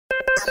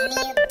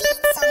Amir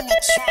Beats on the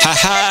track.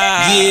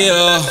 Haha,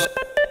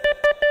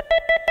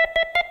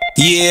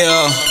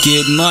 yeah,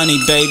 get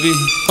money, baby.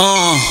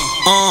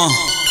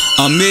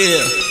 Amir,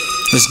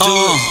 let's do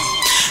it.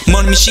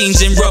 Money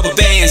machines and rubber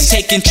bands,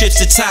 taking trips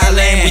to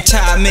Thailand.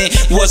 Retirement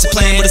was a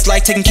plan, but it's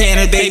like taking can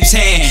of a baby's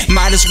hand.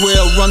 Might as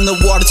well run the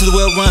water till the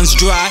well runs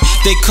dry.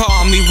 They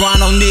call me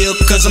Ron O'Neal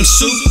cause I'm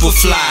super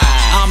fly.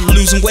 I'm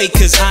losing weight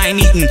cause I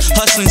ain't eating,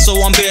 hustling so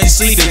I'm barely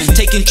sleeping.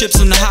 Taking trips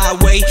on the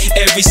highway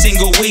every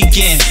single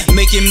weekend.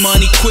 Making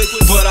money quick,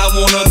 but I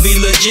wanna be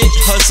legit.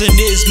 Hustling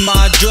is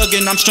my drug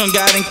and I'm strung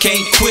out and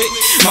can't quit.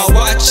 My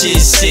watch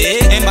is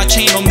sick and my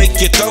chain will make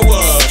you throw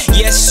up.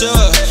 Yes sir,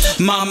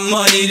 my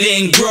money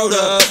didn't grow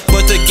up,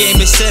 but the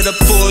game is set up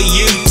for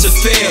you to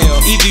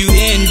fail. Either you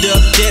end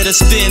up dead or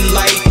spend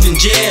life in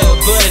jail.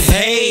 But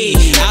hey,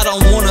 I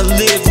don't wanna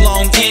live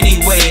long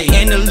anyway,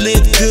 and to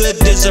live good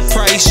there's a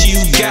price you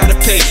gotta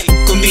pay.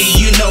 For me,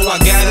 you know I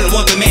got it. I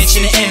want the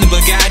mansion and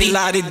Bugatti.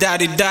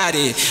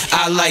 Lottie-dottie-dottie,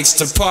 I likes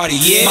to party,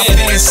 yeah. My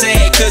parents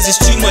sad cause it's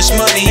too much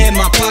money in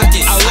my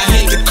pocket. I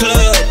hit the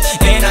club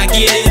and I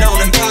get it on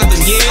and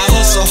poppin', yeah. I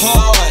hustle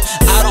hard,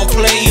 I don't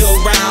play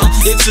around.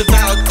 It's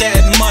about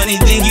that money,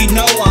 then you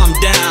know I'm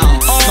down.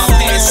 My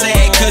parents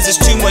sad cause it's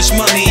too much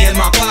money in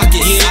my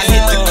pocket. I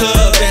hit the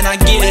club and I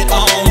get it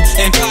on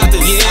and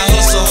poppin', yeah. I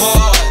hustle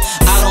hard,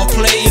 I don't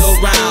play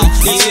around.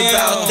 It's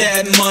about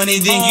that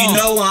money, then you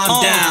know I'm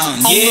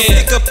down,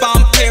 yeah. Pick up,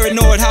 I'm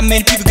paranoid. How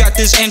many people got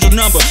this Android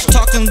number?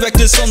 Talking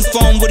reckless on the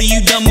phone, what are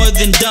you dumber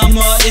than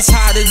dumber? It's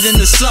hotter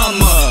than the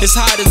summer, it's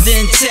hotter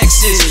than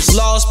Texas.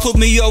 Laws put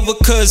me over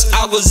cause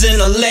I was in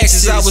a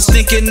Lexus. I was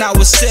thinking I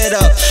was set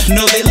up,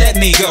 no they let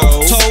me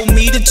go. Told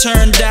me to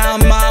turn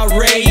down my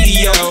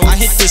radio. I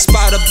hit the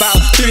spot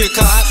about 3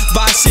 o'clock,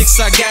 by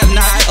 6 I got a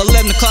night.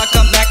 11 o'clock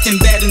I'm acting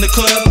bad in the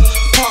club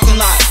parking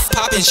lot,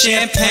 popping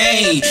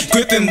champagne,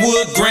 gripping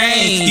wood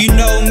grain. You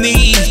know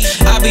me,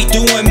 I be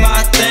doing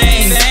my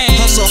thing.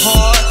 Hustle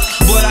hard,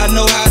 but I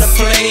know how to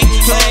play.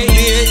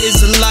 Amir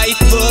is the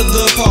life of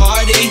the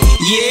party,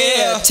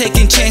 yeah.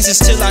 Taking chances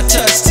till I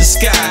touch the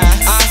sky.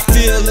 I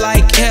feel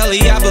like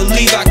Ellie, I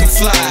believe I can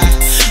fly.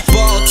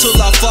 Ball till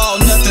I fall,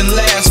 nothing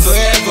lasts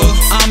forever.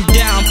 I'm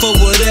down for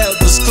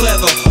whatever's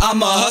clever.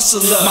 I'm a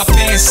hustler. My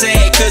pants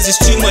sad cause it's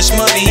too much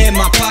money in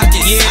my pocket.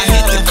 Yeah, I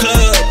hit the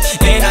club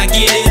and I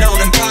get it on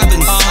and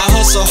poppin'. I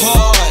hustle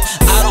hard,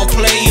 I don't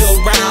play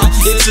around.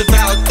 It's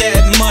about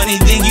that money,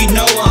 then you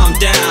know I'm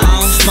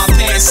down. My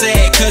pants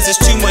sad cause it's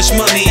too much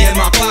money in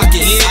my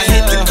pocket. Yeah, I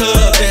hit the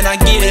club and I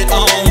get it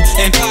on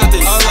and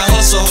poppin'. I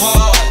hustle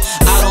hard,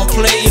 I don't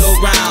play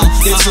around.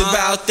 It's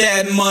about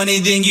that money,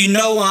 then you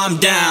know I'm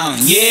down.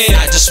 Yeah,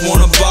 I just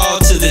wanna ball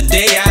to the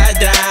day I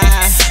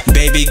die.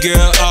 Baby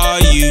girl,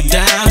 are you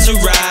down to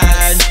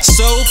ride?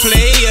 So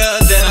player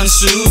that I'm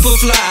super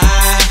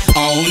fly.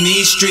 On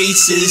these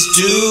streets is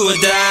do or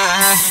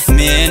die.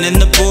 Men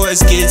and the boys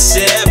get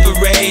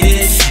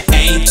separated.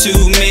 Ain't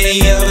too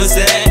many of us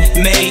that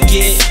make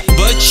it,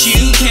 but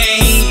you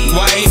can't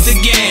wipe the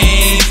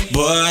game.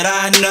 But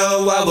I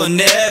know I will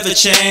never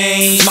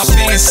change. My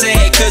pants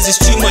sad cause it's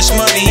too much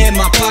money in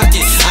my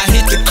pocket. I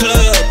hit the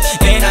club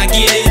and I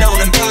get it on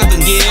and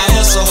poppin', yeah. I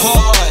hustle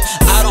hard,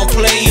 I don't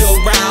play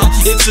around.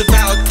 It's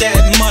about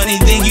that money,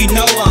 then you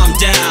know I'm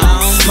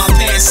down. My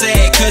pants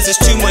sad cause it's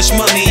too much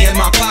money in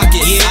my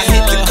pocket. Yeah, I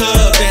hit the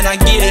club and I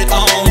get it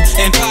on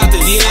and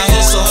poppin', yeah. I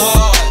hustle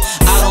hard,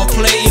 I don't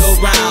play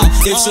around.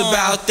 It's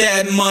about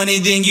that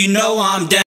money, then you know I'm down.